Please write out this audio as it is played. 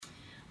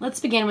Let's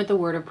begin with the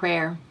word of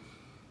prayer.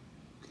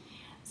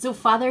 So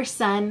Father,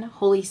 Son,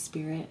 Holy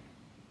Spirit,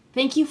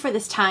 thank you for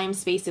this time,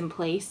 space, and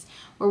place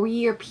where we,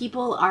 your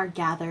people, are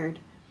gathered.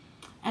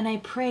 And I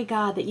pray,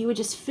 God, that you would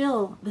just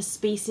fill the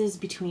spaces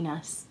between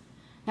us.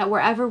 That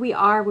wherever we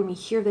are when we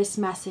hear this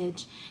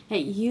message,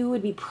 that you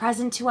would be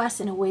present to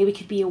us in a way we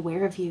could be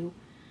aware of you.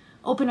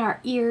 Open our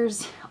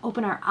ears,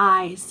 open our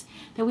eyes,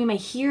 that we may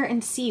hear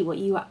and see what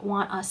you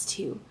want us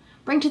to.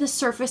 Bring to the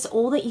surface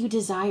all that you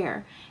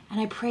desire. And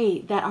I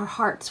pray that our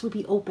hearts would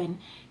be open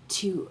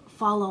to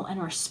follow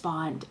and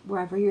respond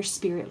wherever your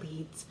Spirit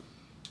leads.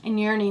 In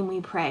your name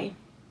we pray.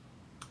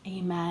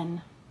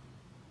 Amen.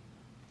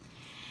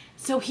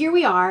 So here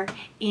we are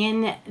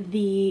in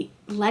the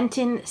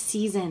Lenten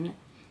season,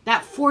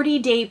 that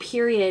 40-day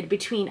period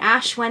between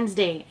Ash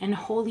Wednesday and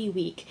Holy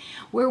Week,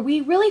 where we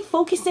really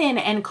focus in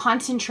and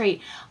concentrate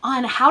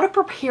on how to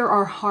prepare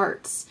our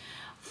hearts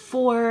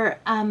for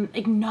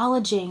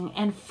acknowledging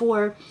and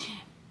for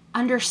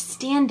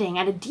understanding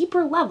at a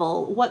deeper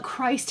level what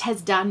Christ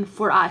has done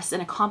for us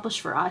and accomplished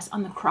for us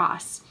on the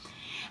cross.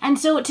 And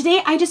so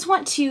today I just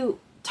want to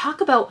talk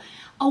about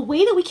a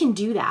way that we can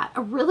do that,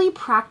 a really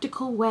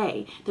practical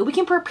way that we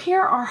can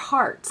prepare our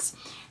hearts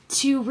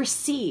to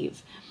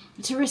receive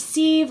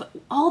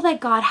all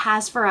that God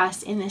has for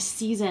us in this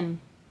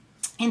season,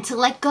 and to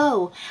let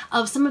go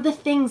of some of the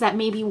things that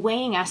may be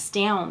weighing us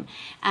down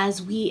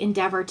as we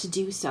endeavor to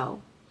do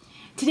so.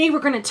 Today we're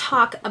going to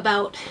talk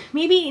about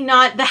maybe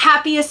not the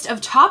happiest of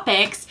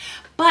topics,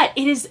 but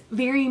it is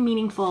very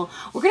meaningful.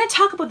 We're going to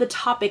talk about the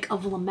topic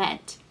of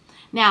lament.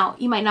 Now,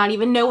 you might not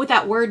even know what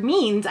that word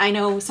means. I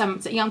know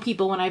some young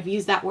people, when I've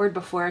used that word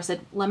before,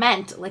 said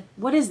lament. Like,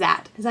 what is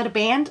that? Is that a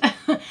band?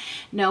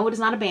 No, it is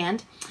not a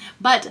band.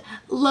 But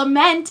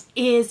lament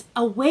is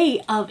a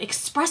way of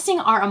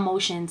expressing our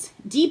emotions,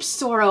 deep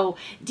sorrow,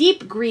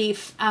 deep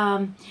grief,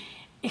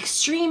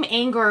 extreme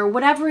anger,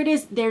 whatever it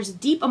is. There's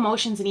deep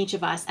emotions in each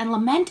of us. And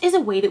lament is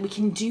a way that we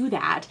can do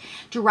that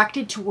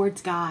directed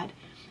towards God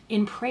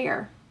in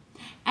prayer.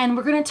 And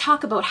we're going to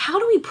talk about, how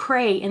do we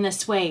pray in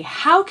this way?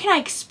 How can I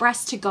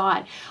express to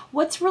God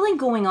what's really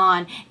going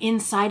on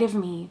inside of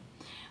me?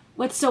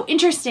 What's so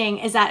interesting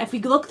is that if we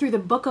look through the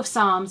book of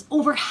Psalms,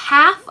 over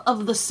half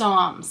of the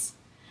Psalms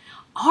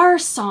are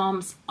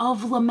Psalms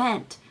of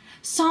lament.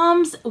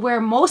 Psalms where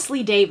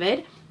mostly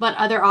David, but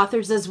other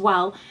authors as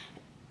well,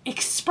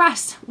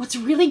 express what's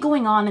really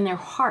going on in their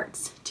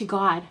hearts to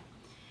God.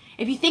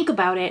 If you think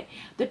about it,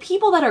 the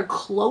people that are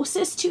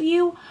closest to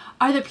you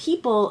are the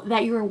people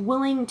that you're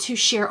willing to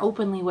share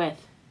openly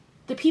with.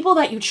 The people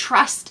that you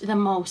trust the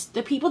most,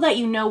 the people that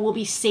you know will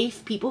be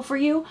safe people for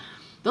you,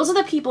 those are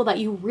the people that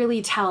you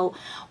really tell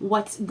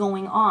what's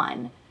going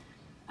on.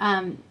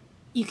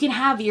 You can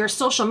have your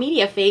social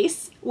media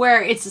face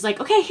where it's just like,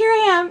 okay, here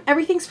I am,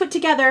 everything's put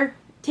together.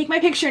 Take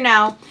my picture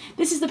now.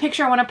 This is the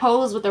picture I want to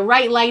pose with the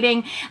right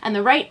lighting and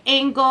the right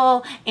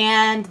angle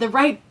and the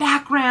right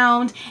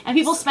background. And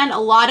people spend a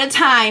lot of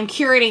time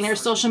curating their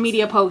social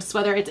media posts,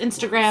 whether it's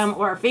Instagram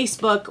or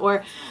Facebook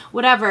or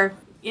whatever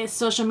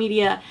social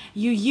media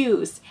you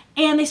use.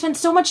 And they spend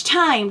so much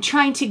time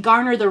trying to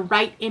garner the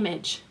right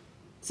image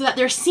so that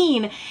they're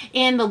seen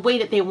in the way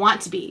that they want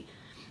to be.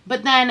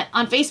 But then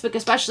on Facebook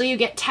especially, you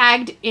get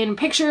tagged in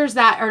pictures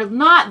that are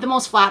not the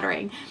most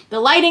flattering. The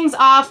lighting's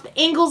off, the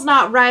angle's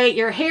not right,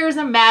 your hair's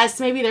a mess,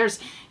 maybe there's,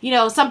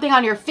 something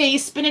on your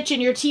face, spinach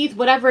in your teeth,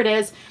 whatever it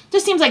is.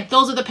 Just seems like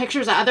those are the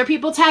pictures that other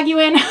people tag you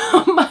in.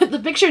 But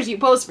the pictures you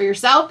post for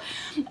yourself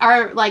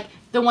are like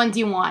the ones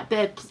you want,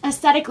 the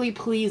aesthetically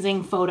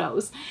pleasing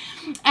photos.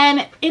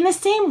 And in the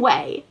same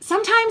way,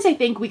 sometimes I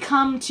think we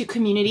come to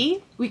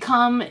community, we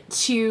come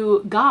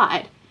to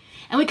God,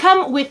 and we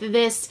come with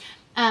this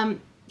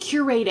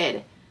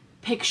curated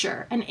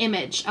picture, an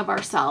image of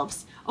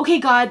ourselves. Okay,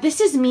 God, this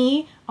is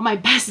me on my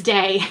best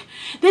day.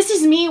 This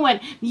is me when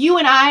you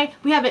and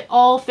we have it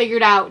all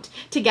figured out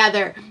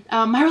together.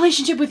 My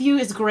relationship with you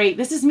is great.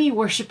 This is me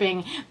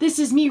worshiping. This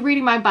is me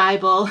reading my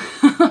Bible.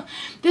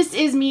 This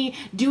is me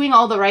doing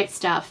all the right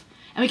stuff.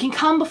 And we can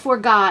come before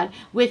God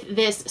with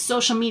this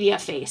social media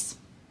face.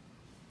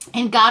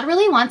 And God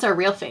really wants our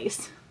real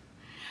face.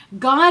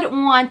 God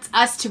wants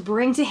us to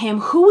bring to him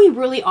who we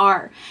really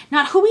are,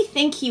 not who we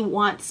think he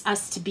wants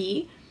us to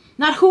be,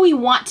 not who we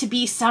want to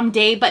be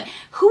someday, but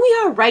who we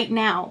are right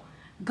now.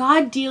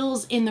 God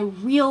deals in the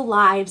real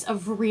lives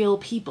of real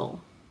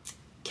people.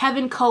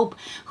 Kevin Cope,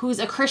 who's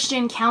a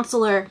Christian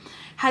counselor,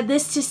 had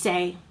this to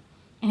say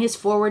in his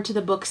foreword to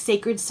the book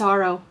Sacred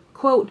Sorrow,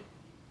 quote,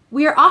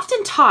 "We are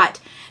often taught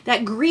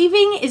that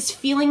grieving is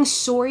feeling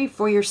sorry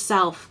for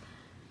yourself,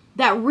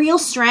 that real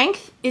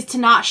strength is to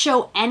not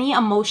show any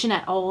emotion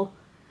at all,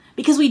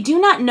 because we do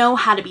not know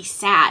how to be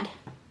sad.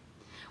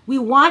 We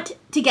want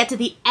to get to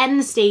the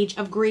end stage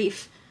of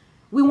grief.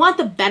 We want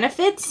the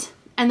benefits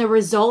and the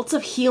results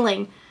of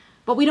healing,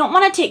 but we don't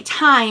want to take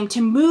time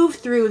to move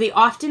through the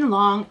often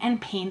long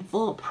and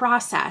painful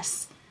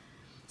process."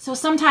 So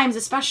sometimes,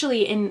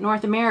 especially in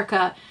North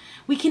America,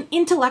 we can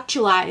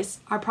intellectualize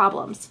our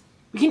problems.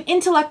 We can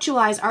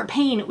intellectualize our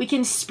pain. We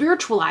can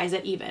spiritualize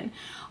it even.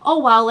 oh,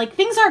 well, like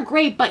things aren't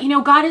great, but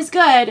God is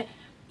good.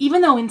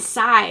 Even though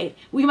inside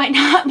we might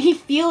not be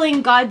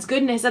feeling God's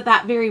goodness at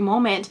that very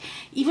moment,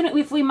 even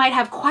if we might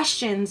have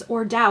questions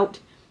or doubt,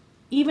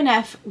 even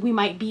if we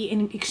might be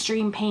in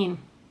extreme pain.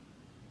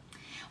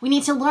 We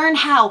need to learn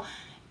how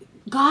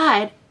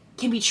God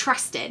can be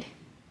trusted.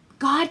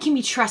 God can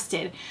be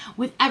trusted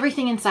with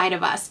everything inside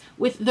of us,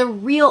 with the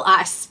real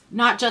us,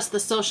 not just the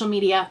social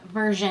media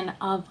version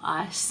of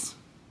us.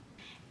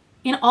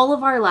 In all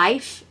of our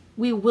life,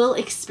 we will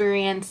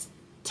experience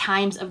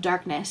times of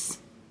darkness.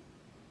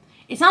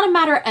 It's not a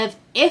matter of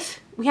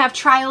if we have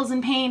trials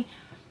and pain,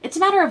 it's a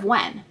matter of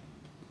when.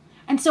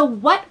 And so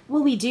what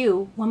will we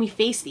do when we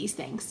face these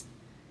things?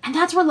 And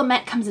that's where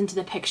lament comes into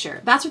the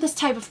picture. That's where this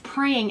type of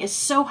praying is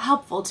so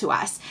helpful to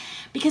us,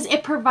 because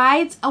it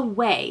provides a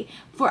way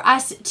for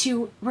us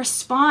to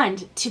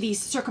respond to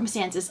these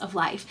circumstances of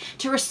life,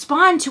 to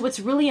respond to what's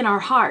really in our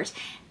heart,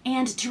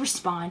 and to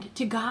respond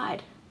to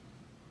God.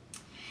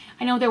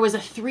 I know there was a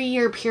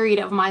 3-year period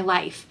of my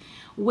life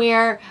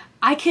where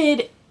I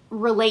could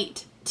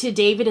relate to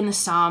David in the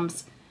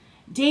Psalms.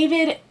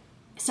 David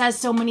says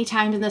so many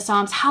times in the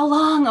Psalms, "How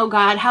long, O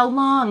God, how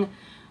long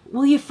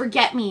will you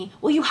forget me?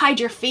 Will you hide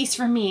your face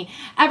from me?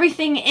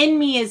 Everything in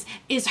me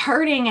is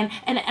hurting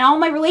and all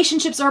my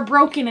relationships are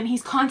broken." And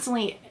he's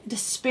constantly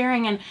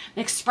despairing and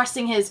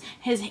expressing his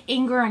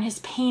anger and his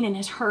pain and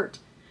his hurt.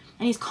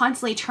 And he's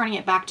constantly turning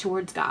it back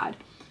towards God.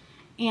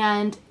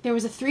 And there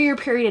was a 3-year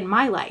period in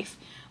my life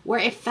where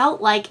it felt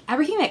like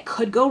everything that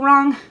could go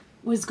wrong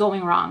was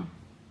going wrong.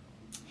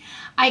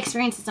 I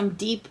experienced some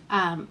deep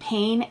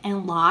pain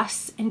and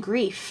loss and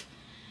grief.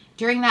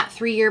 During that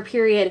 3-year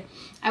period,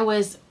 I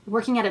was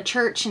working at a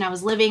church and I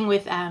was living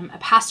with a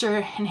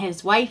pastor and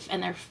his wife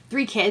and their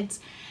 3 kids.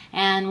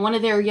 And one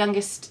of their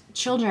youngest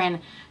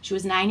children, she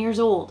was 9 years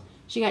old.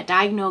 She got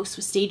diagnosed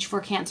with stage 4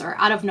 cancer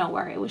out of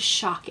nowhere. It was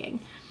shocking.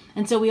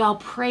 And so we all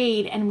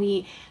prayed and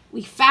we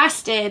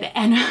fasted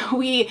and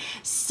we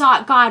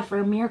sought God for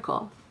a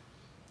miracle.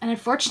 And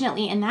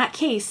unfortunately, in that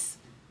case,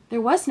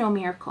 there was no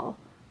miracle.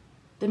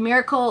 The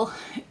miracle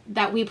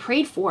that we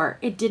prayed for,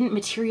 it didn't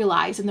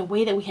materialize in the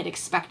way that we had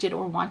expected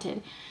or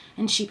wanted,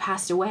 and she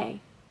passed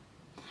away.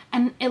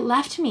 And it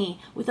left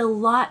me with a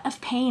lot of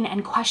pain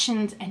and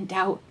questions and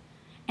doubt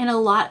and a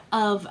lot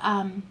of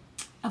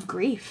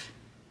grief.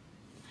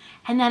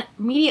 And then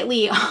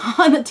immediately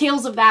on the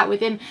tails of that,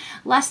 within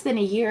less than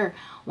a year,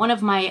 one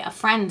of my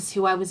friends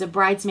who I was a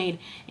bridesmaid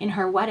in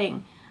her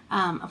wedding,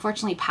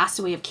 unfortunately passed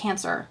away of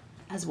cancer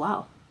as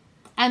well.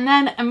 And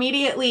then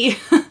immediately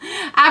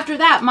after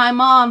that, my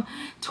mom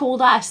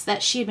told us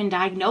that she had been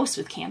diagnosed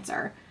with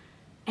cancer.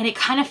 And it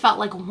kind of felt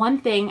like one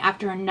thing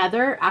after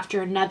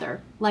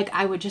another, like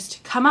I would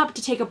just come up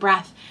to take a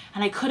breath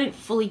and I couldn't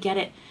fully get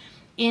it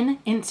in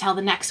until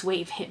the next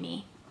wave hit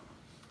me.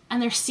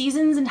 And there's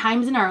seasons and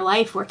times in our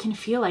life where it can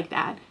feel like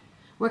that,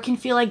 where it can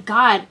feel like,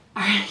 God,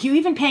 are you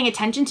even paying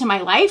attention to my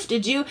life?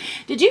 Did you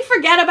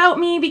forget about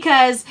me?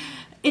 Because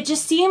it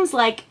just seems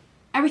like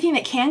everything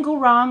that can go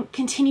wrong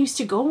continues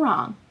to go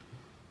wrong.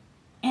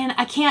 And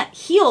I can't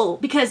heal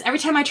because every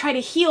time I try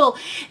to heal,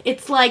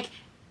 it's like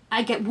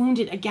I get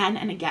wounded again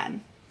and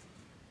again.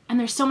 And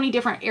there's so many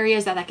different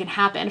areas that can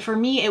happen. For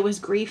me, it was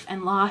grief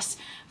and loss.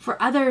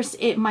 For others,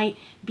 it might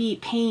be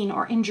pain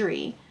or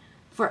injury.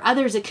 For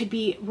others, it could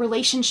be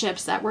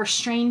relationships that we're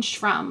estranged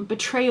from,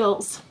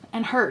 betrayals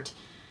and hurt.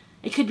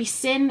 It could be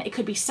sin, it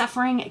could be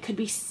suffering, it could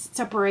be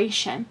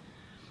separation.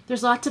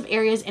 There's lots of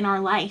areas in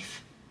our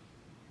life.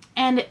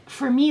 And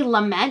for me,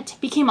 lament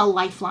became a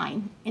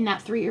lifeline in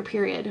that 3-year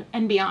period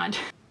and beyond.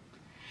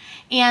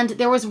 And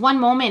there was one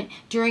moment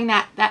during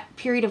that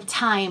period of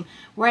time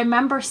where I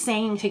remember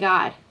saying to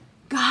God,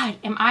 God,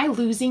 am I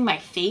losing my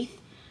faith?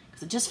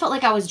 Because it just felt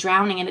like I was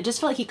drowning and it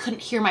just felt like he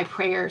couldn't hear my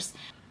prayers.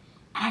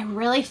 And I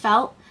really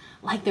felt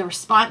like the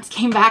response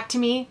came back to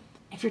me,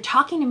 if you're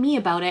talking to me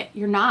about it,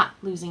 you're not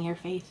losing your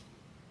faith.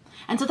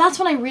 And so that's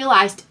when I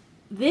realized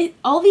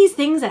all these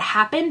things that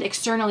happened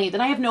externally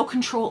that I have no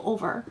control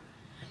over,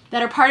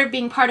 that are part of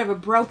being part of a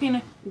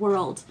broken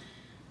world.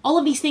 All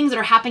of these things that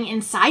are happening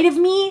inside of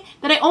me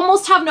that I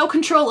almost have no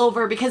control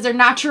over because they're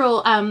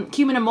natural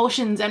human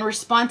emotions and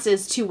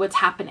responses to what's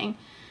happening.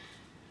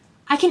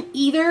 I can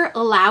either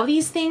allow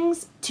these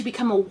things to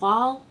become a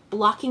wall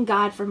blocking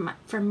God from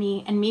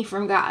me and me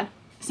from God.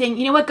 Saying,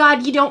 you know what,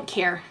 God, you don't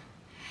care.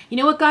 You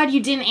know what, God,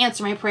 you didn't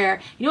answer my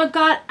prayer. You know what,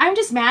 God, I'm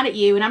just mad at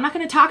you and I'm not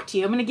going to talk to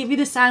you. I'm going to give you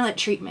the silent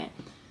treatment.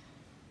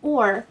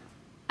 Or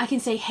I can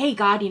say, hey,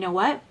 God, you know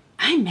what?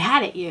 I'm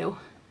mad at you.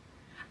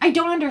 I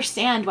don't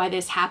understand why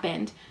this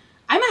happened.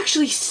 I'm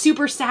actually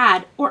super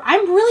sad, or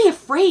I'm really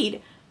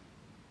afraid.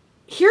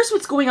 Here's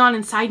what's going on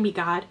inside me,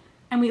 God.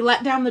 And we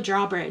let down the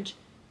drawbridge.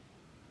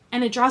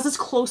 And it draws us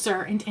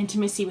closer into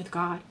intimacy with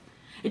God.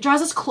 It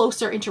draws us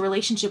closer into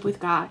relationship with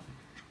God.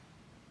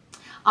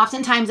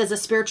 Oftentimes as a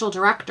spiritual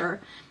director,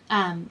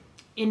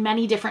 in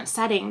many different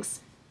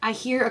settings, I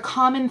hear a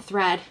common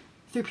thread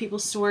through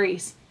people's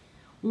stories.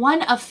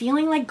 One of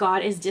feeling like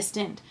God is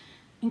distant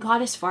and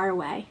God is far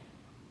away.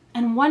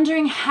 And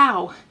wondering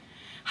how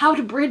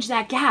to bridge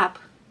that gap.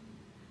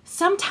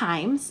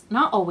 sometimes,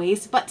 not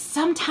always, but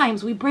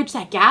sometimes we bridge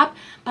that gap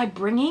by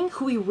bringing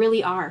who we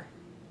really are.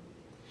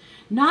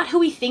 Not who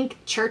we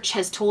think church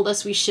has told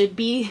us we should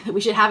be, that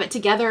we should have it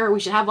together, or we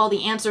should have all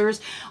the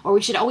answers, or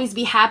we should always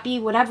be happy,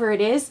 whatever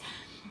it is,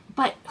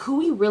 but who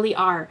we really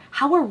are,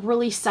 how we're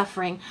really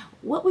suffering,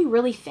 what we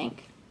really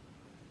think.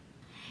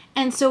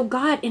 And so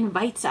God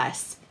invites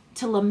us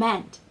to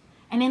lament.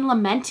 And in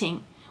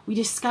lamenting, we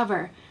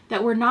discover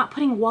that we're not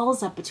putting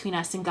walls up between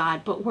us and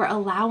God, but we're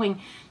allowing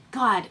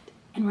God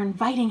and we're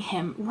inviting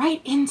him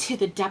right into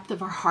the depth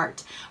of our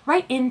heart,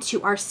 right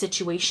into our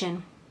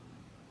situation.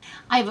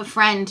 I have a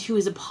friend who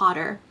is a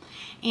potter,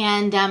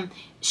 and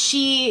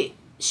she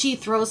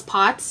throws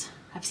pots.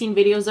 I've seen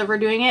videos of her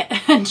doing it,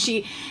 and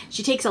she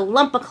takes a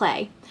lump of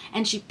clay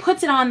and she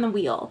puts it on the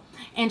wheel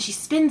and she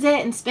spins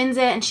it,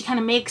 and she kind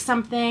of makes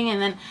something,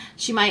 and then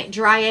she might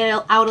dry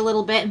it out a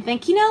little bit and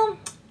think,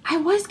 I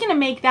was going to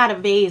make that a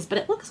vase, but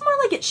it looks more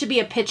like it should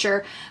be a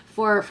pitcher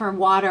for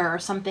water or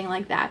something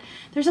like that.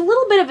 There's a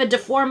little bit of a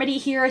deformity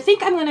here. I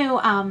think I'm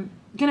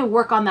going to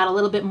work on that a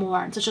little bit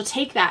more. And so she'll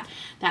take that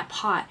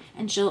pot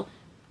and she'll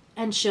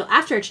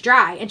after it's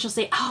dry, and she'll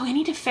say, I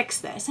need to fix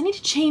this. I need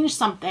to change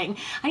something.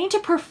 I need to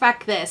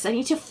perfect this. I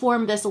need to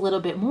form this a little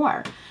bit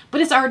more.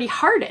 But it's already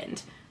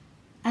hardened.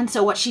 And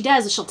so what she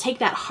does is she'll take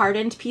that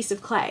hardened piece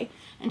of clay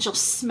and she'll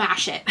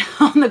smash it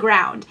on the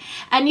ground.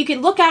 And you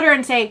can look at her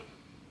and say,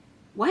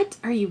 what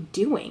are you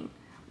doing?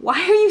 Why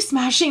are you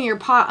smashing your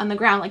pot on the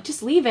ground? Like,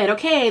 just leave it.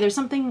 Okay, there's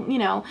something,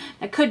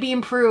 that could be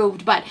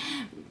improved, but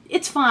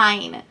it's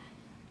fine.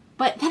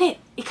 But then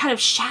it kind of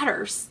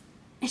shatters.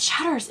 It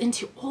shatters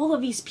into all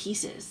of these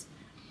pieces.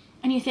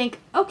 And you think,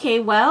 okay,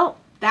 well,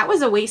 that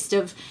was a waste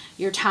of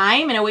your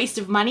time and a waste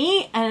of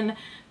money, and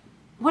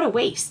what a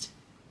waste.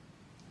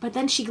 But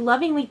then she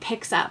lovingly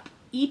picks up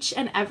each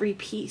and every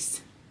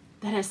piece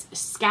that has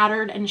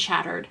scattered and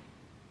shattered.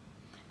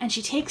 And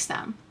she takes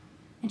them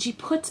and she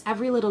puts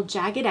every little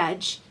jagged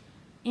edge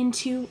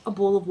into a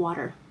bowl of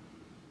water.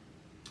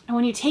 And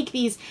when you take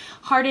these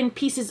hardened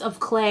pieces of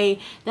clay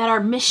that are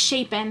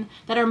misshapen,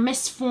 that are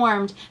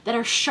misformed, that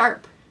are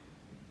sharp,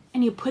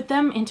 and you put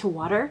them into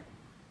water,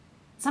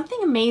 something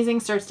amazing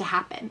starts to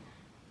happen.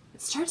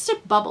 It starts to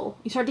bubble.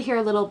 You start to hear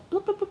a little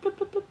blub, blub, blub, blub,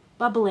 blub, blub,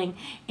 bubbling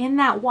in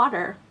that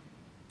water.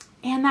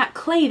 And that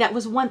clay that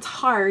was once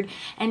hard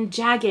and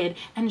jagged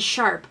and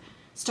sharp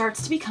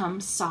starts to become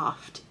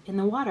soft in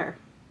the water.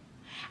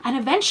 And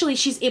eventually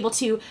she's able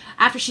to,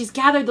 after she's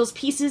gathered those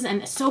pieces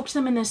and soaked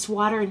them in this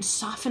water and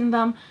softened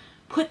them,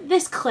 put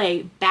this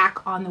clay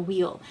back on the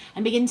wheel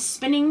and begin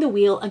spinning the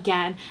wheel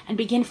again and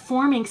begin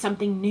forming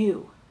something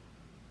new.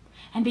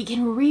 And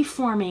begin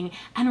reforming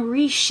and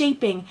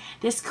reshaping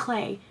this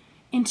clay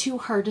into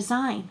her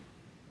design.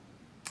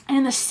 And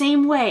in the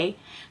same way,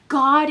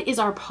 God is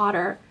our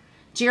potter.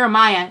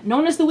 Jeremiah,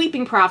 known as the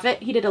weeping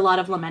prophet, he did a lot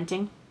of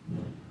lamenting,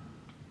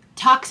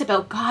 talks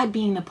about God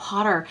being the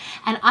potter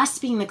and us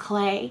being the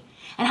clay,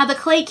 and how the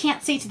clay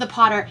can't say to the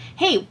potter,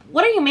 hey,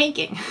 what are you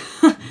making?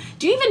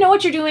 Do you even know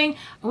what you're doing?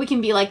 We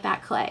can be like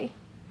that clay.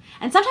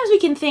 And sometimes we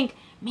can think,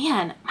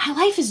 man, my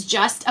life is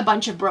just a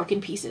bunch of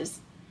broken pieces.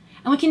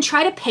 And we can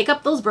try to pick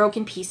up those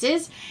broken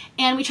pieces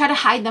and we try to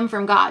hide them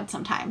from God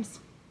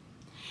sometimes.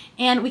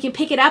 And we can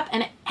pick it up,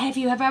 and if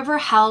you have ever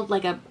held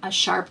like a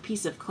sharp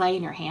piece of clay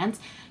in your hands,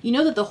 you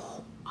know that the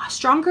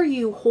stronger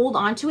you hold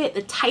onto it,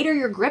 the tighter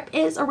your grip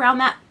is around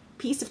that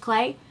piece of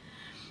clay,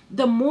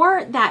 the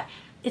more that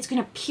it's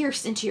going to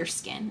pierce into your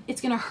skin.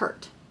 It's going to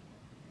hurt.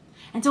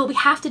 And so what we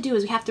have to do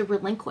is we have to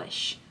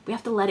relinquish. We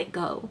have to let it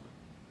go.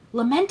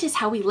 Lament is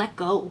how we let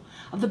go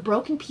of the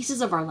broken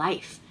pieces of our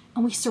life,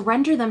 and we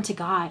surrender them to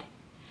God.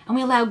 And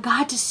we allow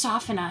God to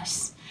soften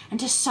us and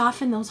to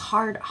soften those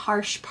hard,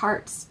 harsh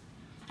parts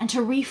and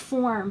to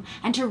reform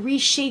and to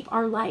reshape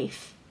our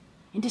life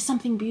into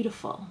something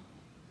beautiful.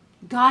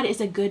 God is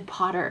a good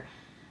potter,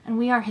 and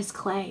we are his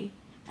clay.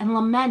 And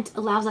lament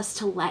allows us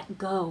to let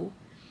go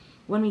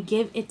when we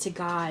give it to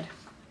God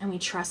and we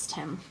trust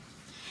him.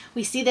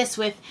 We see this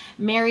with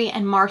Mary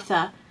and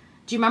Martha.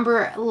 Do you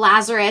remember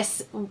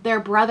Lazarus, their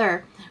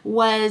brother,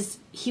 was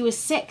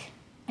sick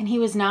and he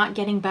was not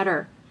getting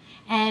better.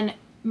 And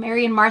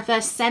Mary and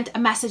Martha sent a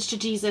message to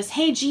Jesus.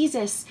 Hey,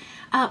 Jesus,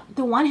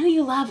 the one who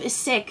you love is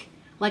sick.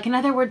 Like, in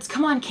other words,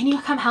 come on, can you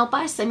come help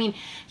us? I mean,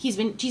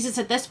 Jesus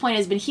at this point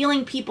has been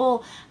healing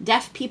people,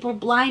 deaf people,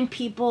 blind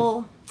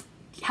people,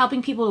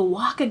 helping people to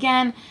walk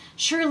again.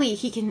 Surely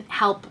he can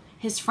help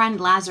his friend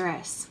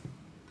Lazarus.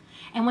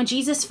 And when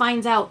Jesus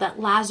finds out that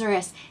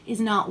Lazarus is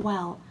not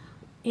well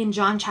in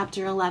John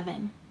chapter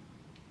 11,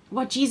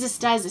 what Jesus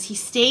does is he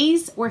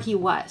stays where he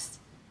was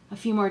a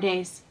few more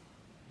days.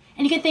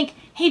 And you can think,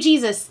 hey,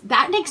 Jesus,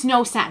 that makes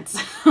no sense.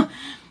 Kind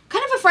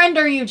of a friend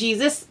are you,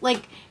 Jesus?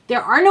 Like,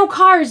 there are no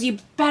cars. You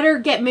better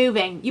get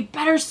moving. You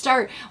better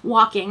start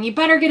walking. You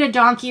better get a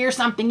donkey or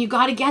something. You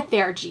got to get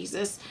there,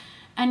 Jesus.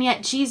 And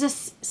yet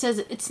Jesus says,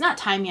 it's not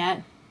time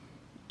yet.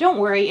 Don't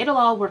worry. It'll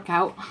all work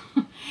out.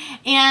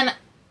 And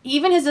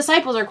even his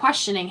disciples are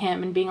questioning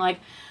him and being like,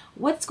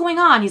 what's going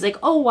on? He's like,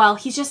 oh, well,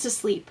 he's just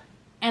asleep.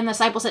 And the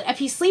disciple said, if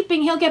he's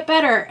sleeping, he'll get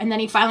better. And then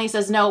he finally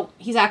says, no,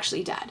 he's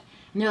actually dead.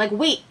 And they're like,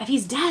 wait, if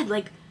he's dead,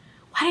 like,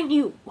 why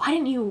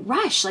didn't you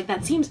rush? Like,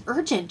 that seems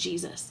urgent,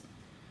 Jesus.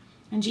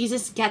 And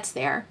Jesus gets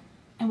there.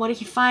 And what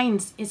he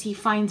finds is he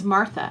finds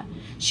Martha.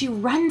 She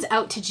runs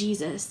out to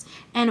Jesus.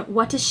 And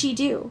what does she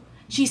do?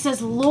 She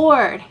says,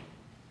 Lord,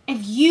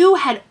 if you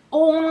had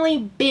only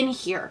been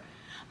here,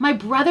 my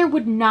brother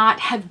would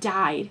not have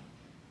died.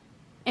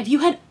 If you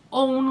had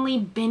only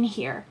been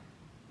here.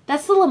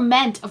 That's the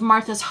lament of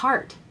Martha's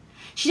heart.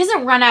 She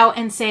doesn't run out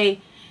and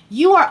say,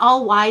 you are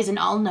all wise and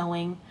all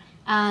knowing.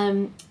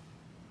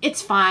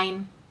 It's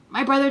fine.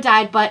 My brother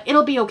died, but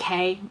it'll be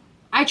okay.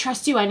 I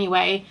trust you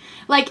anyway.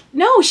 Like,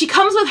 no, she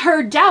comes with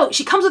her doubt.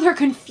 She comes with her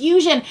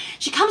confusion.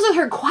 She comes with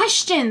her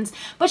questions.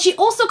 But she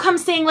also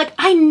comes saying, like,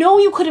 I know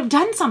you could have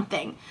done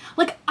something.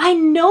 Like, I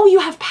know you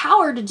have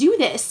power to do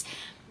this.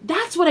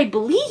 That's what I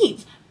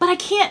believe. But I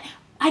can't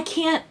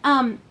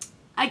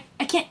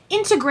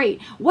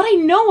integrate what I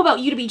know about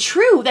you to be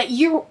true, that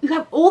you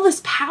have all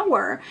this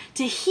power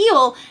to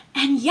heal,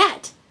 and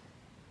yet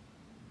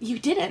you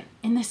didn't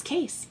in this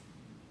case.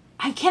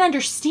 I can't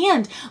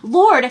understand.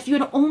 Lord, if you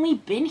had only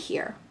been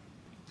here.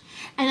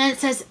 And then it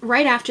says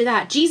right after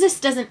that, Jesus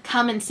doesn't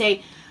come and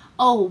say,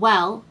 oh,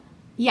 well,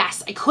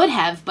 yes, I could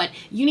have, but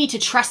you need to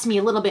trust me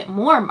a little bit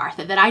more,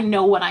 Martha, that I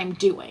know what I'm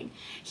doing.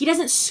 He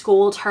doesn't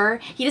scold her.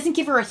 He doesn't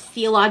give her a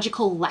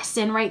theological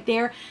lesson right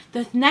there.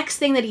 The next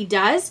thing that he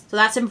does, so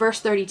that's in verse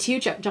 32,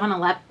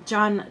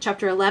 John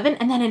chapter 11.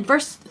 And then in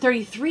verse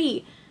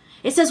 33,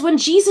 it says, when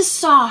Jesus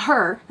saw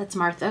her, that's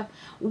Martha,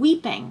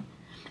 weeping,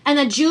 and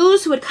the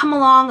Jews who had come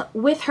along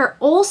with her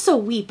also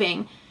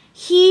weeping,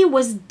 he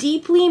was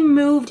deeply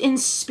moved in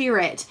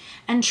spirit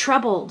and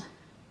troubled.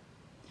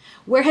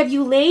 Where have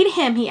you laid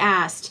him? He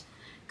asked.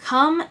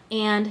 Come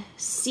and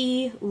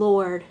see,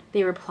 Lord,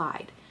 they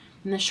replied.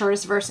 In the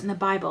shortest verse in the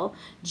Bible,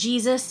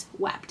 Jesus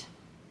wept.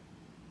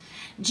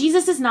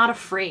 Jesus is not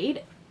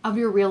afraid of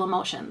your real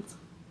emotions.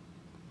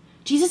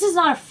 Jesus is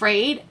not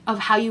afraid of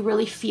how you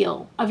really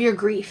feel, of your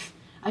grief,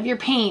 of your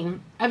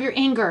pain, of your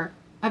anger,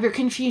 of your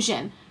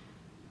confusion.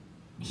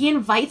 He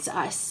invites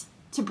us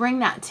to bring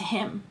that to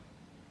him.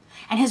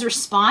 And his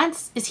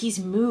response is he's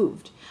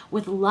moved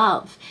with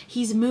love.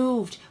 He's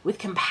moved with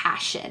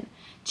compassion.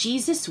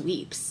 Jesus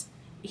weeps.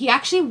 He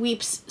actually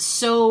weeps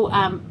so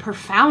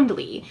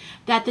profoundly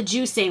that the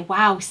Jews say,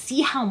 wow,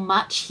 see how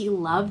much he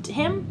loved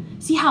him?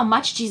 See how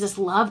much Jesus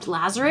loved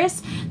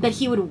Lazarus, that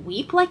he would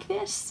weep like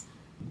this?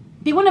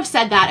 They wouldn't have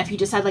said that if he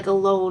just had like a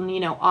lone,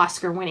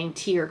 Oscar-winning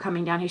tear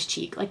coming down his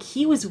cheek. Like,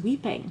 he was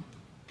weeping.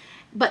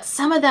 But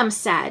some of them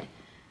said,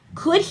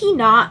 could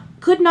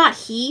not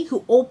he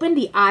who opened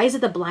the eyes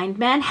of the blind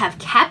man have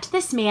kept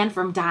this man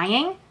from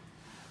dying?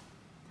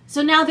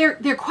 So now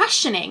they're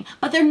questioning,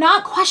 but they're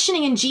not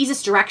questioning in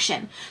Jesus'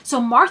 direction. So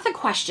Martha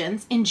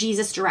questions in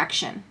Jesus'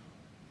 direction.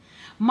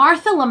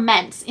 Martha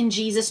laments in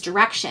Jesus'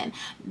 direction.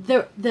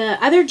 The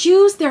other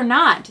Jews, they're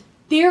not.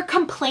 They're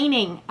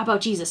complaining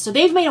about Jesus. So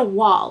they've made a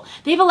wall.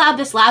 They've allowed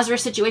this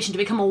Lazarus situation to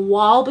become a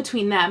wall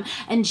between them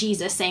and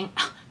Jesus, saying,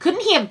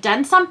 couldn't he have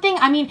done something?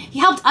 I mean, he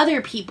helped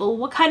other people.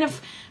 What kind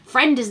of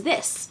friend is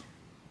this?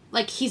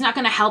 Like, he's not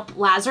going to help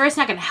Lazarus,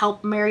 not going to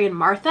help Mary and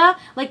Martha.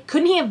 Like,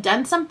 couldn't he have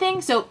done something?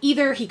 So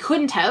either he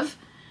couldn't have,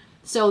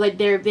 so that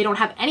they don't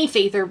have any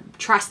faith or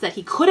trust that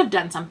he could have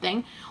done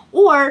something,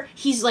 or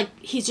he's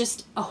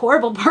just a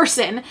horrible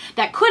person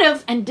that could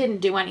have and didn't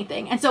do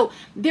anything. And so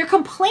they're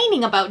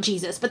complaining about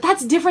Jesus, but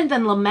that's different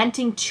than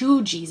lamenting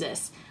to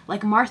Jesus,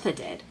 like Martha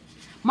did.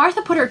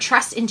 Martha put her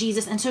trust in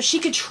Jesus, and so she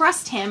could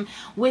trust him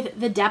with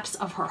the depths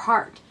of her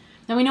heart.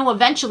 Now we know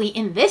eventually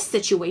in this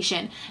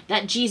situation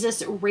that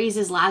Jesus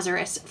raises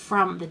Lazarus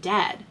from the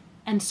dead.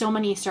 And so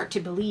many start to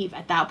believe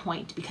at that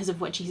point because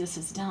of what Jesus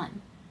has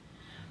done.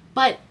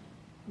 But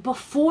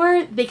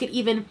before they could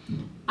even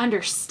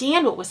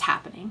understand what was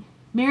happening,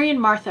 Mary and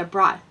Martha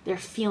brought their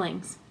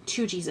feelings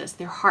to Jesus,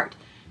 their heart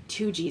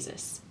to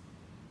Jesus.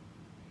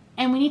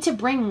 And we need to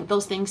bring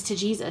those things to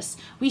Jesus.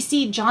 We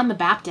see John the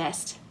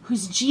Baptist,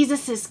 who's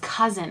Jesus's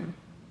cousin.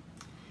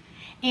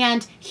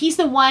 And he's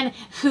the one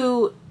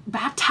who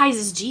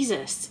baptizes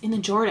Jesus in the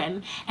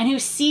Jordan, and who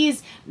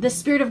sees the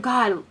Spirit of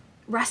God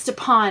rest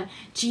upon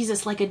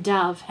Jesus like a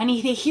dove. And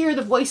they hear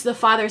the voice of the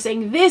Father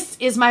saying, this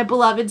is my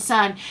beloved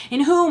Son,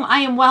 in whom I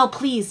am well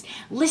pleased.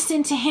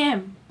 Listen to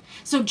him.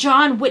 So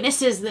John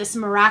witnesses this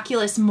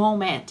miraculous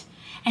moment.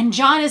 And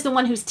John is the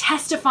one who's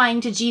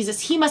testifying to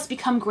Jesus. He must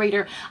become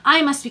greater.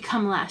 I must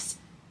become less.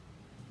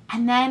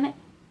 And then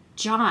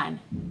John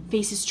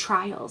faces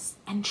trials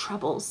and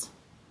troubles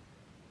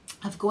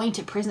of going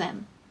to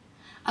prison,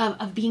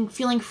 of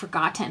feeling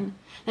forgotten,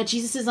 that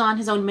Jesus is on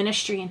his own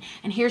ministry,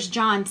 and here's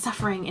John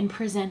suffering in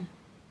prison.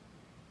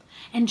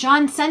 And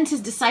John sends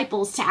his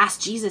disciples to ask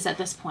Jesus at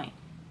this point,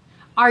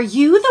 are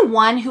you the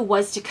one who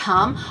was to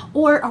come,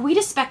 or are we to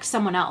expect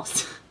someone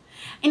else?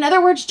 In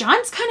other words,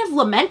 John's kind of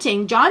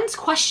lamenting, John's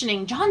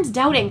questioning, John's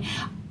doubting,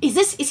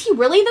 is he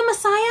really the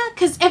Messiah?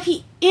 Because if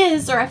he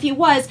is, or if he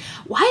was,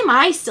 why am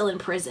I still in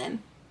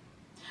prison?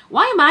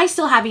 Why am I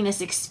still having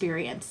this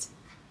experience?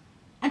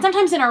 And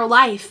sometimes in our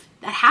life,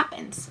 that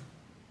happens.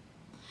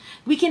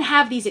 We can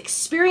have these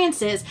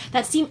experiences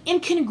that seem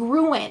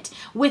incongruent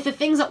with the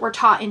things that we're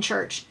taught in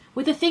church,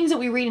 with the things that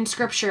we read in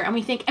scripture. And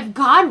we think, if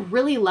God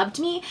really loved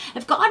me,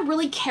 if God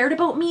really cared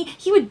about me,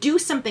 he would do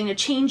something to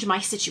change my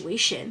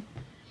situation.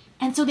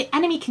 And so the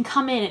enemy can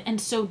come in and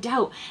sow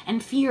doubt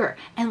and fear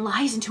and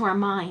lies into our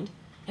mind.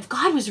 If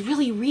God was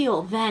really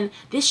real, then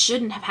this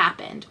shouldn't have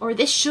happened, or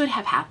this should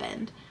have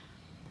happened.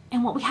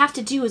 And what we have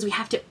to do is we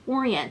have to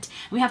orient,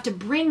 and we have to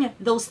bring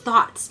those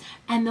thoughts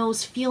and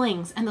those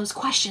feelings and those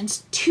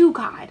questions to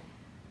God.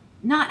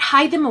 Not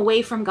hide them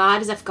away from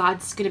God as if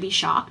God's going to be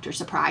shocked or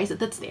surprised that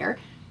that's there.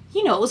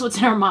 He knows what's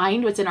in our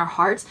mind, what's in our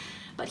hearts,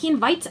 but he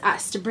invites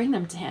us to bring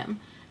them to him.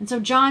 And so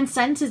John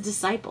sends his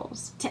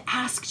disciples to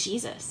ask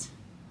Jesus,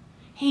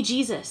 hey,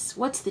 Jesus,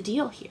 what's the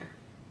deal here?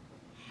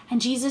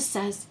 And Jesus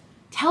says,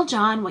 tell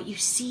John what you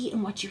see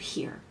and what you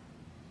hear.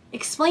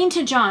 Explain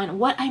to John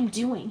what I'm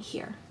doing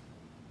here.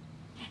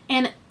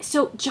 And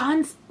so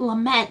John's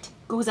lament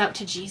goes out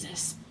to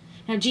Jesus.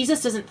 Now,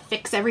 Jesus doesn't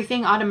fix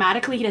everything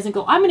automatically. He doesn't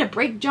go, I'm going to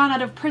break John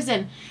out of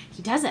prison.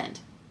 He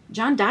doesn't.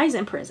 John dies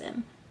in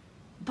prison.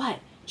 But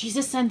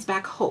Jesus sends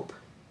back hope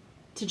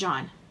to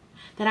John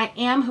that I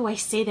am who I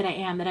say that I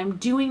am, that I'm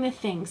doing the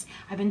things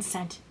I've been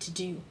sent to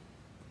do.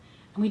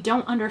 And we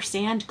don't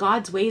understand.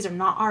 God's ways are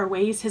not our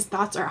ways. His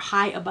thoughts are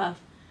high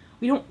above.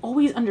 We don't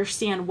always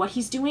understand what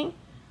he's doing,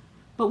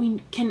 but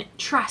we can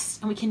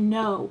trust and we can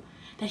know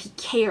that he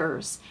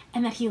cares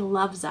and that he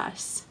loves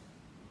us.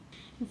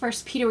 In 1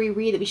 Peter, we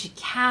read that we should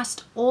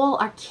cast all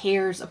our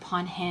cares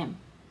upon him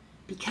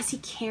because he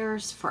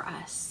cares for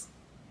us.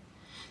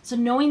 So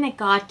knowing that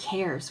God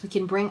cares, we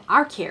can bring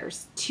our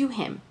cares to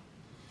him.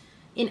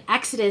 In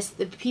Exodus,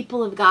 the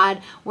people of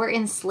God were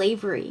in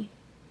slavery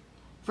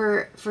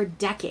for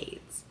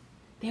decades.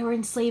 They were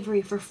in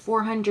slavery for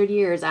 400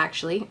 years,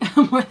 actually,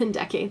 more than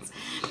decades.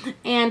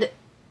 And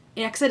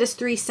in Exodus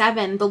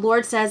 3:7, the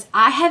Lord says,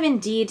 I have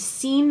indeed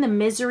seen the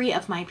misery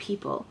of my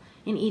people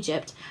in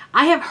Egypt.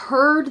 I have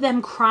heard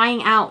them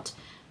crying out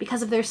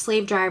because of their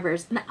slave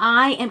drivers, and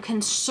I am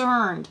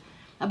concerned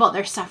about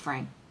their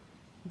suffering.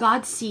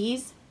 God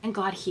sees and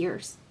God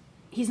hears.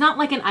 He's not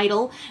like an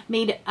idol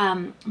made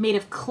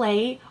of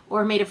clay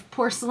or made of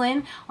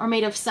porcelain or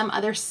made of some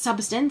other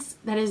substance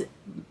that is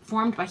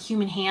formed by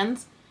human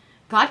hands.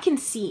 God can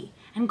see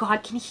and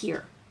God can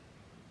hear.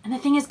 And the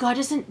thing is, God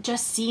doesn't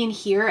just see and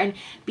hear and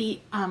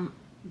be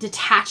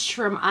detached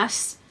from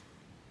us,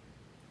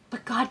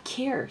 but God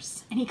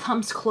cares and he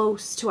comes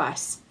close to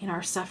us in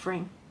our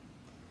suffering.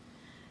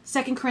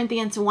 2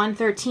 Corinthians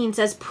 1:13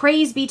 says,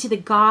 praise be to the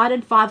God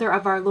and Father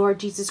of our Lord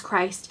Jesus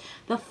Christ,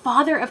 the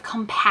Father of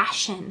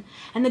compassion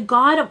and the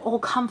God of all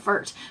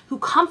comfort, who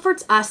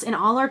comforts us in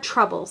all our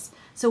troubles,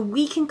 so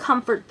we can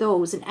comfort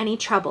those in any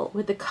trouble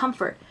with the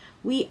comfort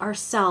we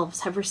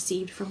ourselves have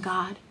received from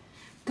God.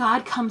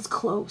 God comes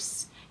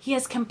close. He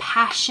has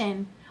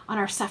compassion on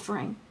our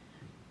suffering.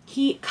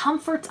 He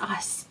comforts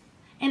us.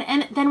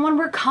 And then when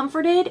we're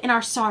comforted in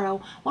our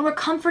sorrow, when we're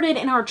comforted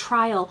in our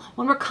trial,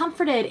 when we're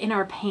comforted in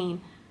our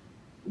pain,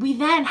 we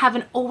then have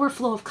an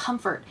overflow of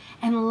comfort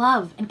and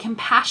love and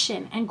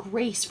compassion and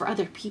grace for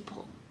other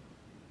people.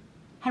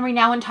 Henry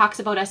Nouwen talks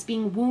about us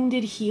being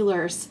wounded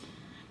healers,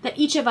 that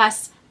each of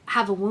us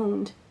have a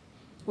wound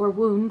or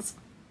wounds.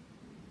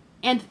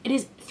 And it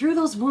is through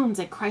those wounds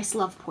that Christ's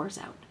love pours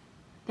out.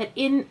 That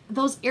in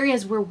those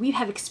areas where we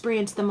have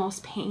experienced the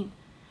most pain,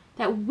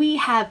 that we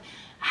have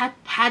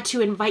had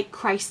to invite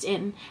Christ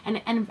in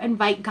and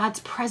invite God's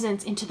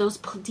presence into those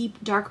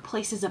deep, dark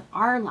places of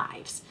our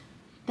lives,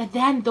 that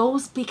then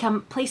those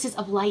become places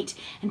of light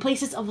and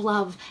places of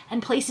love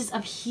and places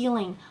of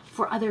healing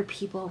for other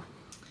people.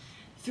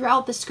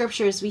 Throughout the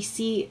scriptures, we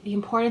see the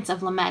importance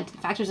of lament. In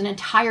fact, there's an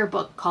entire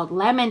book called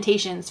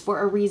Lamentations for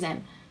a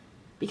reason,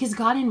 because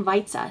God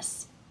invites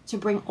us to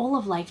bring all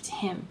of life to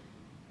him.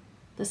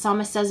 The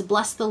psalmist says,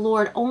 bless the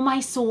Lord, O my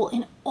soul,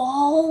 in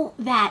all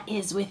that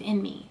is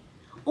within me.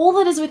 All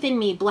that is within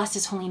me, bless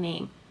his holy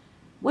name.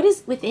 What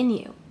is within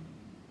you?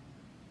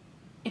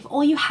 If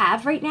all you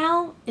have right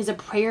now is a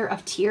prayer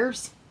of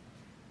tears,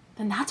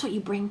 then that's what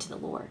you bring to the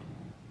Lord.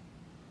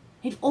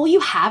 If all you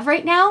have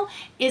right now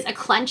is a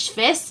clenched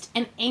fist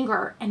and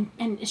anger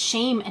and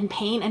shame and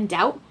pain and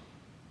doubt,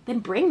 then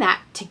bring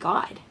that to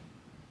God.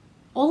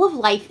 All of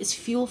life is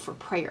fuel for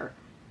prayer.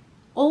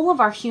 All of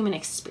our human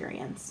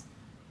experience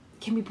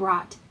can be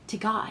brought to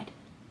God.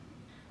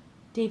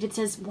 David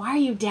says, why are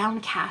you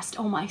downcast,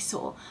 O my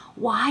soul?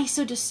 Why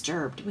so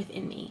disturbed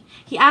within me?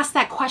 He asked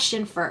that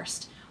question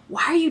first.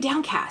 Why are you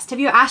downcast?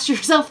 Have you asked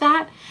yourself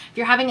that? If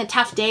you're having a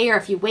tough day, or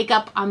if you wake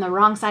up on the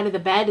wrong side of the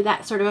bed,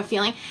 that sort of a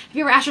feeling. Have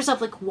you ever asked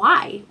yourself, like,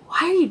 why? Why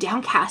are you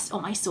downcast,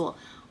 O my soul?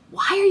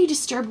 Why are you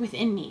disturbed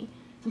within me?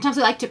 Sometimes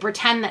we like to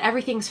pretend that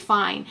everything's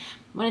fine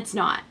when it's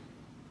not.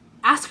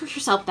 Ask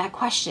yourself that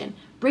question.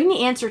 Bring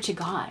the answer to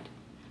God.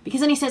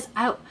 Because then he says,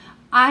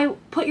 I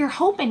put your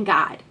hope in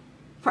God,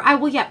 for I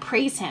will yet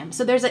praise him.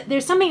 So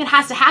there's something that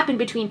has to happen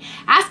between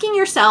asking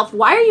yourself,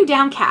 why are you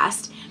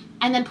downcast?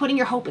 And then putting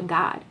your hope in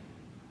God.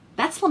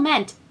 That's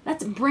lament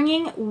That's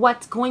bringing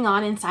what's going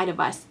on inside of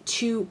us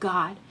to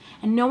God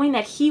and knowing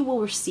that he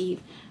will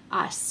receive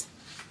us.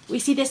 We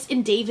see this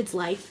in David's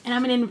life, and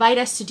I'm going to invite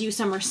us to do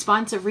some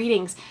responsive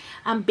readings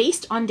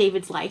based on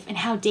David's life and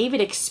how David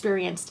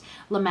experienced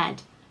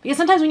lament. Because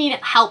sometimes we need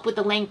help with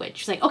the language.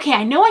 It's like, okay,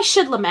 I know I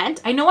should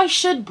lament. I know I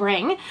should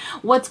bring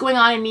what's going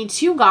on in me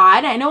to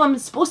God. I know I'm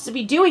supposed to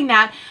be doing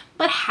that,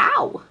 but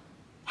how?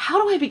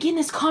 How do I begin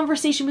this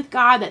conversation with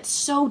God that's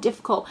so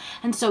difficult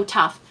and so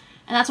tough?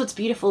 And that's what's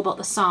beautiful about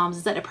the Psalms,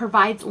 is that it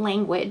provides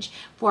language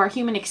for our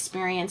human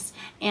experience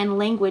and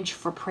language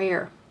for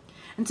prayer.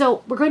 And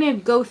so we're going to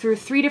go through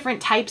 3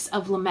 different types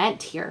of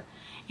lament here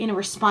in a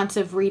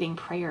responsive reading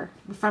prayer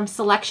from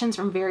selections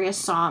from various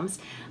Psalms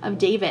of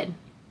David.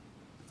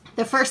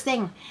 The first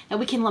thing that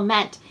we can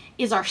lament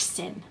is our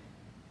sin.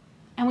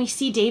 And we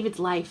see David's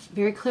life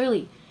very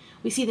clearly.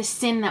 We see the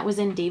sin that was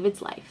in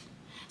David's life.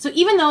 So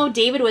even though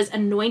David was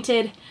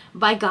anointed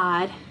by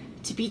God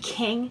to be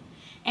king,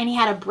 and he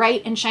had a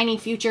bright and shiny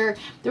future,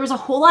 there was a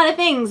whole lot of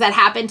things that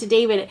happened to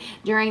David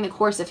during the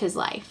course of his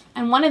life.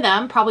 And one of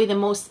them, probably the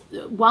most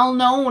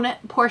well-known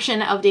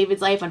portion of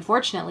David's life,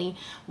 unfortunately,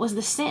 was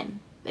the sin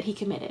that he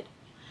committed.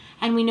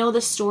 And we know the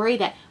story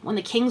that when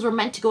the kings were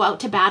meant to go out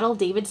to battle,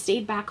 David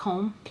stayed back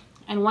home.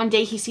 And one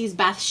day he sees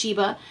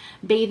Bathsheba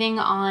bathing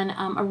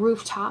on a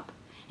rooftop,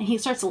 and he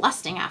starts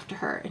lusting after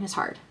her in his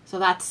heart. So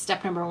that's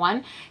step number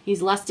 1.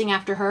 He's lusting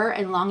after her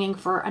and longing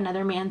for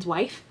another man's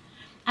wife.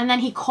 And then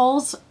he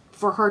calls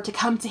for her to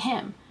come to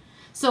him.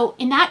 So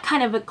in that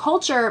kind of a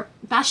culture,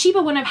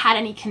 Bathsheba wouldn't have had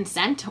any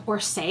consent or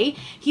say.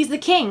 He's the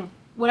king.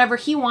 Whatever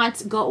he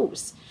wants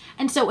goes.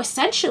 And so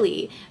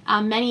essentially,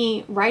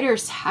 many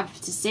writers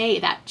have to say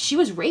that she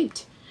was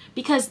raped,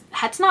 because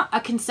that's not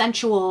a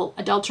consensual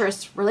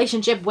adulterous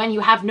relationship when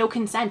you have no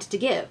consent to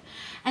give.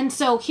 And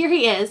so here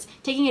he is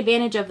taking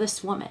advantage of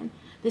this woman,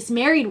 this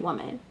married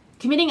woman,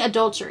 committing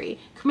adultery,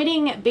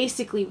 committing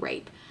basically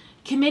rape,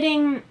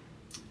 committing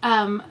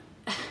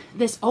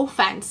this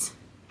offense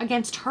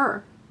against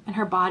her and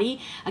her body,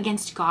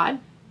 against God.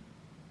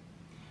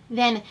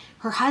 Then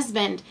her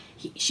husband,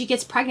 she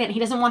gets pregnant. He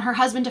doesn't want her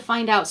husband to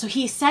find out. So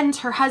he sends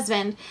her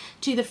husband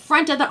to the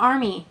front of the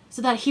army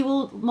so that he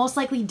will most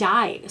likely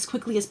die as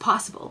quickly as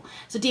possible.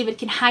 So David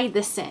can hide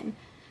this sin.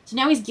 So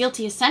now he's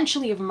guilty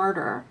essentially of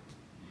murder.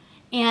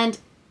 And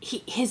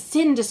his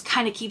sin just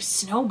kind of keeps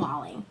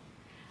snowballing.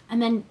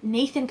 And then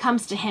Nathan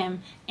comes to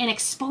him and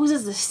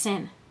exposes the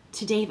sin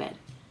to David.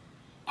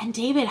 And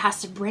David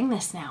has to bring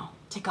this now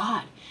to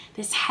God,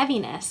 this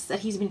heaviness that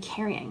he's been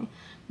carrying,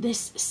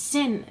 this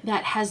sin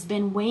that has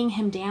been weighing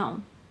him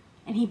down.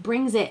 And he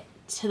brings it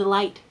to the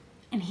light,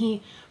 and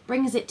he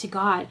brings it to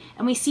God.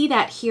 And we see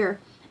that here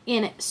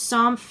in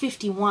Psalm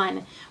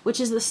 51, which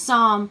is the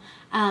psalm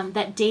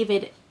that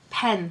David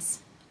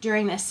pens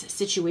during this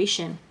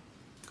situation.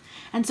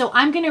 And so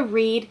I'm going to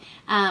read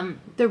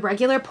the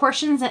regular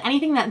portions, and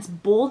anything that's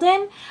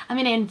bolden, I'm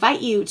going to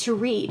invite you to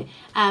read.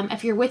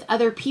 If you're with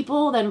other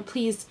people, then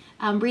please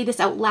read this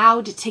out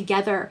loud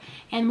together.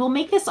 And we'll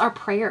make this our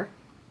prayer,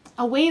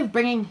 a way of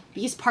bringing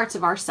these parts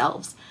of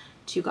ourselves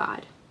to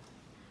God.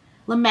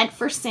 Lament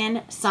for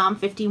sin, Psalm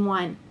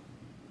 51.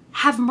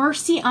 Have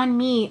mercy on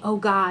me, O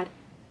God,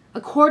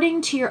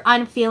 according to your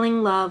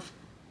unfailing love,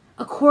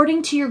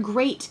 according to your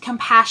great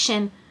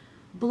compassion,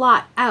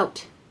 blot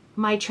out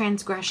my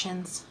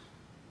transgressions.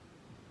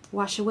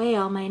 Wash away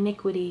all my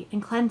iniquity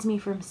and cleanse me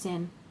from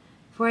sin,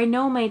 for I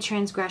know my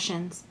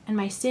transgressions, and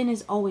my sin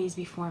is always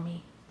before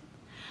me.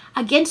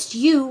 Against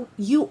you,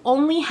 you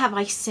only have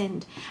I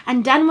sinned,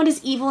 and done what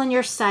is evil in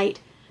your sight.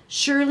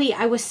 Surely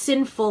I was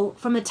sinful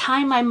from the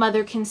time my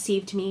mother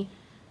conceived me.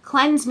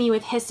 Cleanse me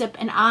with hyssop,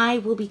 and I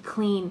will be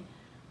clean.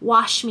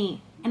 Wash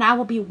me, and I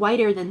will be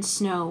whiter than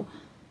snow.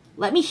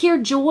 Let me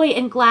hear joy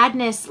and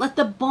gladness. Let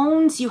the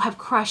bones you have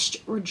crushed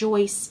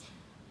rejoice.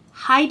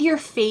 Hide your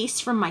face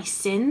from my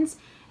sins,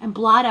 and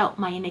blot out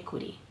my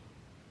iniquity.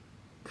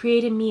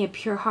 Create in me a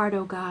pure heart,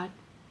 O God,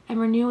 and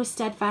renew a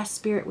steadfast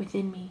spirit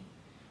within me.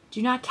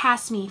 Do not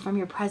cast me from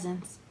your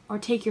presence, or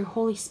take your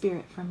Holy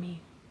Spirit from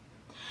me.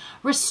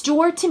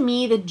 Restore to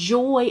me the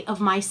joy of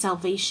my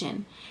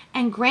salvation,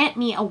 and grant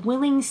me a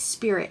willing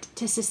spirit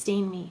to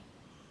sustain me.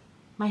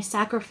 My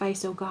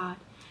sacrifice, O God,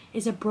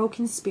 is a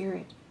broken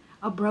spirit,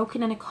 a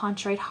broken and a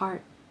contrite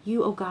heart.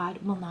 You, O God,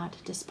 will not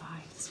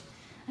despise.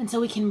 And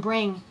so we can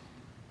bring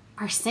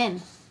our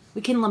sin.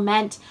 We can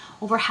lament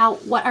over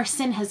what our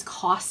sin has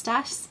cost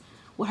us,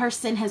 what our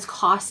sin has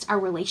cost our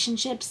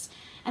relationships,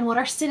 and what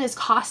our sin has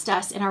cost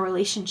us in our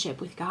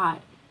relationship with God.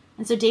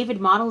 And so David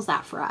models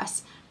that for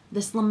us,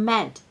 this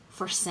lament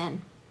for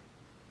sin.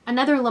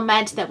 Another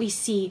lament that we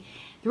see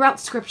throughout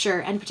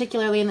Scripture, and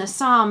particularly in the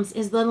Psalms,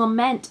 is the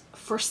lament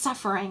for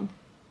suffering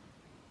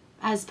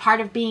as part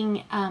of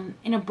being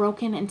in a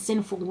broken and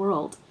sinful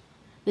world.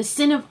 The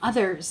sin of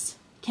others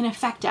can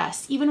affect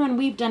us, even when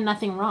we've done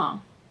nothing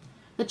wrong.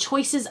 The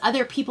choices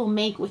other people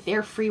make with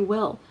their free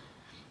will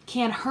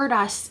can hurt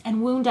us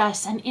and wound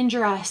us and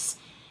injure us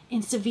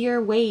in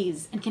severe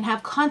ways, and can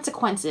have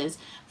consequences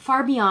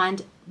far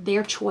beyond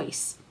their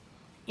choice.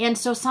 And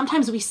so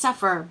sometimes we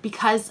suffer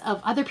because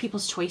of other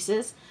people's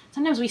choices.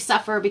 Sometimes we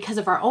suffer because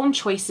of our own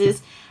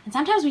choices. And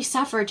sometimes we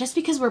suffer just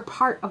because we're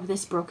part of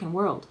this broken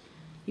world.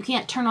 You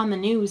can't turn on the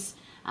news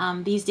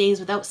these days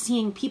without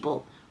seeing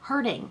people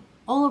hurting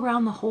all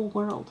around the whole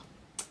world.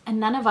 And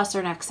none of us are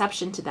an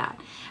exception to that.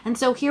 And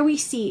so here we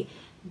see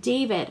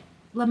David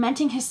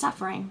lamenting his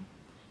suffering.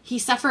 He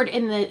suffered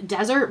in the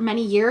desert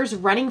many years,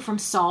 running from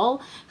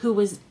Saul, who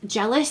was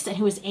jealous and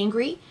who was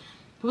angry.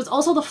 He was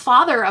also the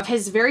father of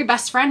his very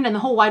best friend in the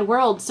whole wide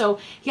world. So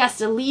he has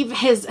to leave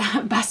his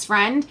best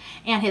friend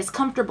and his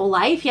comfortable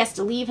life. He has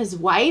to leave his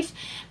wife,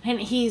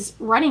 and he's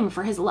running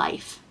for his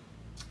life.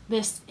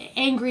 This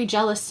angry,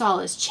 jealous Saul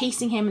is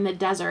chasing him in the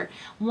desert,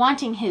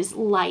 wanting his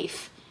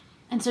life.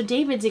 And so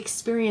David's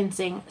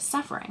experiencing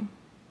suffering.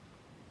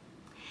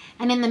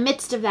 And in the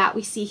midst of that,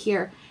 we see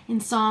here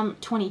in Psalm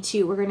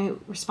 22, we're going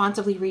to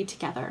responsively read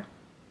together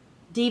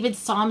David's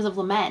Psalms of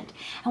Lament.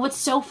 And what's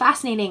so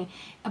fascinating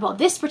about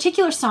this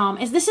particular psalm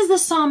is this is the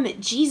psalm that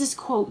Jesus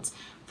quotes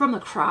from the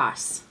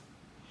cross.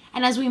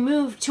 And as we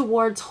move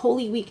towards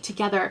Holy Week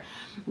together,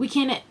 we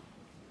can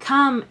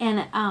come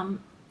and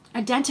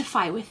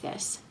identify with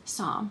this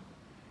psalm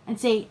and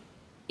say,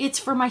 it's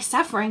for my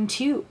suffering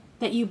too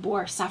that you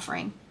bore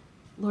suffering.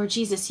 Lord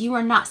Jesus, you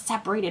are not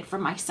separated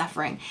from my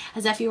suffering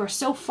as if you were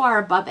so far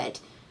above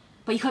it,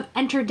 but you have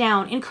entered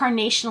down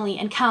incarnationally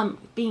and come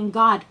being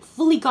God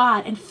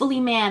and fully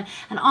man.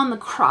 And on the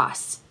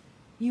cross,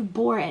 you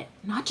bore it,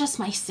 not just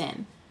my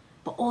sin,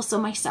 but also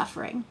my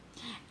suffering.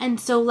 And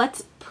so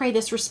let's pray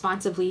this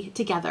responsively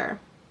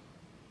together.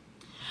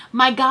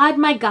 My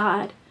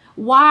God,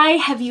 why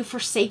have you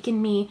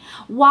forsaken me?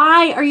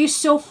 Why are you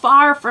so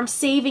far from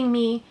saving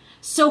me,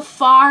 so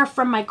far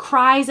from my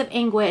cries of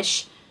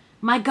anguish?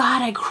 My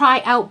God, I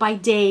cry out by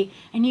day,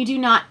 and you do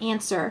not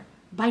answer,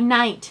 by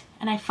night,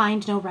 and I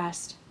find no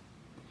rest.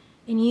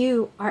 In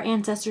you, our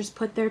ancestors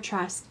put their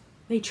trust.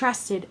 They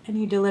trusted,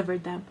 and you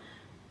delivered them.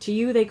 To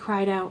you they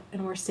cried out,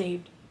 and were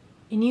saved.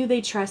 In you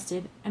they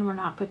trusted, and were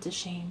not put to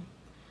shame.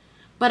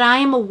 But I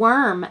am a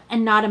worm,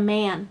 and not a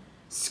man,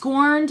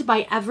 scorned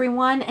by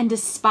everyone, and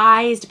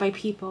despised by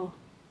people.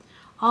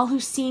 All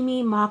who see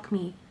me mock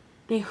me.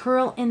 They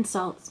hurl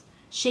insults,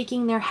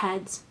 shaking their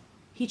heads.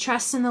 He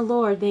trusts in the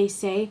Lord, they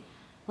say.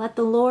 Let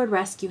the Lord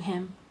rescue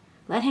him.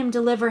 Let him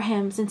deliver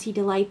him, since he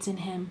delights in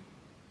him.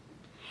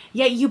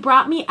 Yet you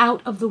brought me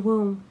out of the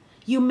womb.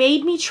 You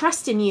made me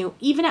trust in you,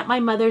 even at my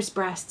mother's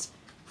breast.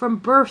 From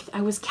birth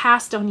I was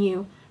cast on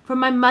you. From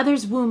my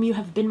mother's womb you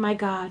have been my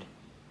God.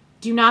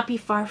 Do not be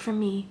far from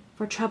me,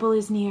 for trouble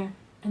is near,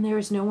 and there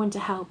is no one to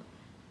help.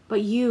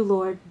 But you,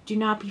 Lord, do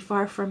not be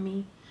far from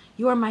me.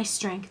 You are my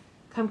strength.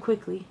 Come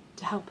quickly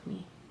to help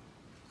me.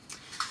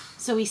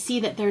 So we see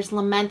that there's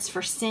laments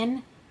for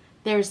sin,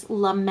 there's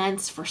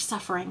laments for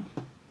suffering,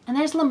 and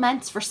there's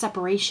laments for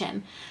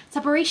separation.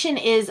 Separation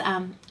is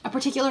a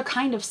particular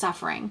kind of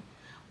suffering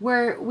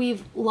where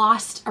we've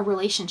lost a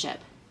relationship.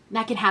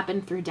 That can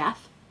happen through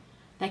death,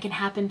 that can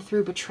happen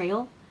through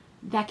betrayal,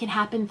 that can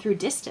happen through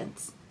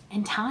distance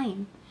and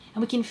time.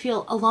 And we can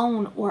feel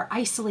alone or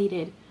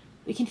isolated.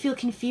 We can feel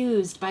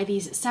confused by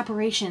these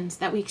separations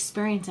that we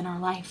experience in our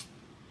life.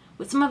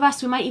 With some of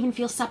us, we might even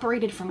feel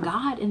separated from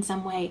God in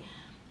some way,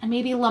 and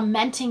maybe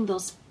lamenting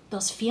those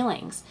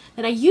feelings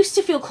that I used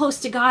to feel close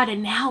to God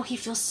and now he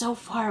feels so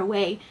far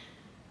away.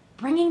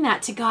 Bringing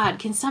that to God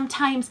can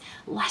sometimes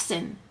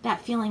lessen that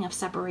feeling of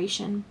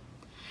separation.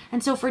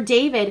 And so for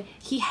David,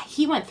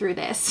 he went through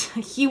this.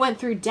 He went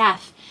through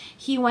death.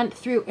 He went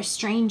through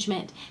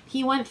estrangement.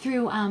 He went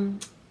through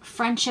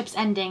friendships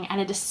ending and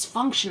a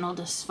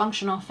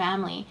dysfunctional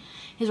family.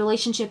 His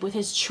relationship with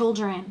his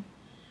children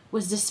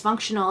was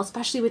dysfunctional,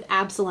 especially with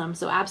Absalom.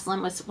 So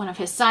Absalom was one of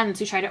his sons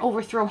who tried to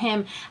overthrow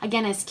him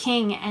again as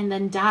king and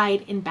then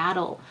died in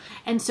battle.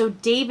 And so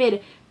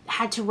David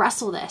had to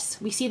wrestle this.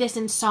 We see this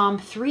in Psalm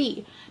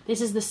 3. This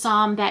is the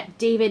psalm that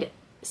David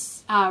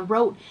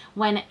wrote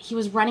when he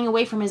was running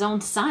away from his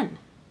own son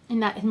in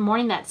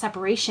mourning that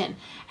separation.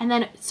 And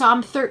then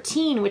Psalm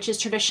 13, which is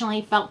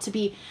traditionally felt to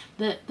be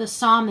the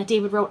psalm that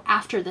David wrote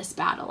after this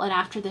battle and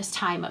after this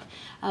time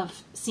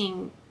of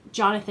seeing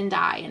Jonathan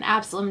die and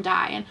Absalom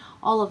die and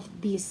all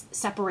of these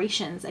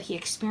separations that he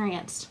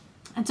experienced.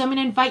 And so I'm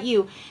going to invite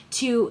you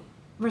to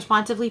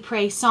responsively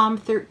pray Psalm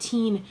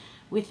 13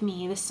 with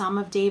me, the Psalm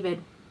of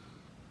David.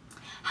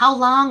 How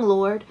long,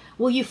 Lord,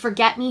 will you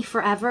forget me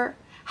forever?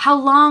 How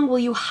long will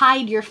you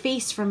hide your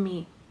face from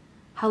me?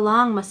 How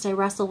long must I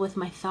wrestle with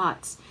my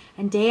thoughts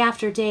and day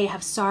after day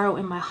have sorrow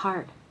in my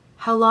heart?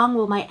 How long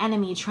will my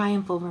enemy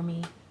triumph over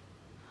me?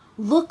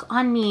 Look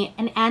on me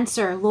and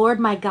answer, Lord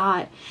my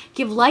God.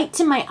 Give light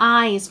to my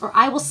eyes, or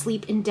I will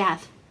sleep in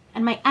death.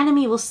 And my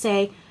enemy will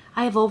say,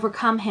 I have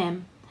overcome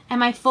him, and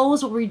my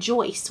foes will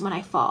rejoice when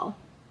I fall.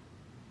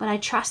 But I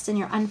trust in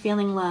your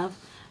unfailing love.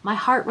 My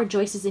heart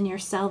rejoices in your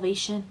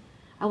salvation.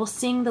 I will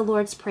sing the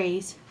Lord's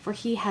praise, for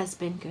he has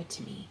been good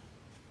to me.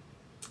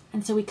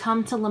 And so we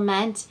come to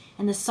lament,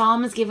 and the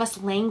Psalms give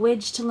us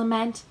language to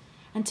lament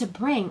and to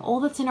bring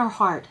all that's in our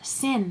heart,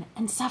 sin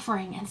and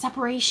suffering and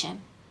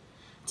separation,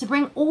 to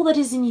bring all that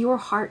is in your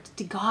heart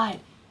to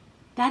God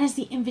That is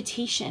the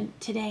invitation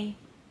today.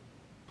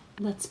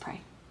 Let's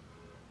pray.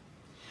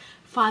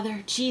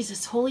 Father,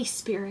 Jesus, Holy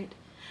Spirit,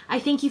 I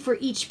thank you for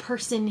each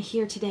person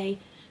here today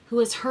who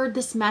has heard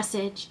this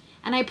message.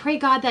 And I pray,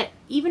 God, that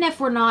even if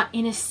we're not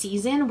in a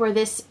season where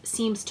this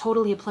seems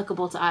totally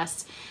applicable to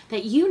us,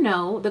 that you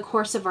know the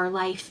course of our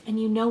life and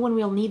you know when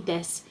we'll need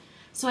this.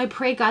 So I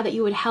pray, God, that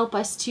you would help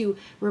us to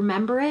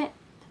remember it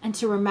and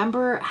to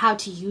remember how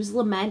to use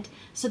lament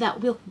so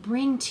that we'll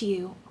bring to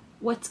you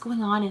what's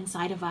going on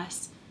inside of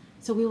us.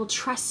 So we will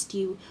trust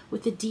you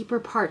with the deeper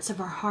parts of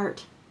our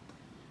heart.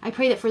 I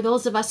pray that for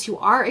those of us who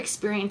are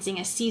experiencing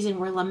a season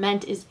where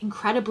lament is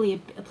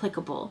incredibly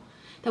applicable,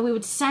 that we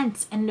would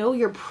sense and know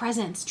your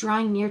presence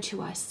drawing near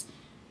to us,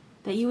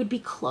 that you would be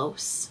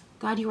close.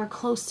 God, you are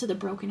close to the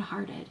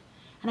brokenhearted.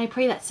 And I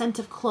pray that sense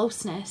of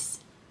closeness,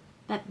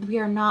 that we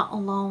are not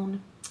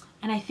alone.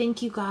 And I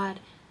thank you, God,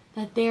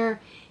 that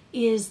there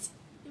is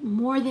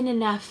more than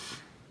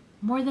enough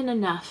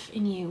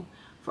in you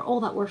for all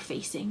that we're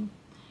facing.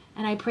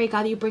 And I pray,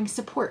 God, that you bring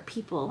support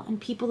people and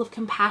people of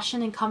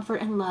compassion and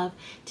comfort and love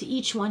to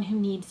each one who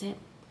needs it.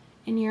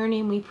 In your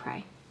name we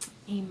pray.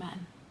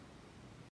 Amen.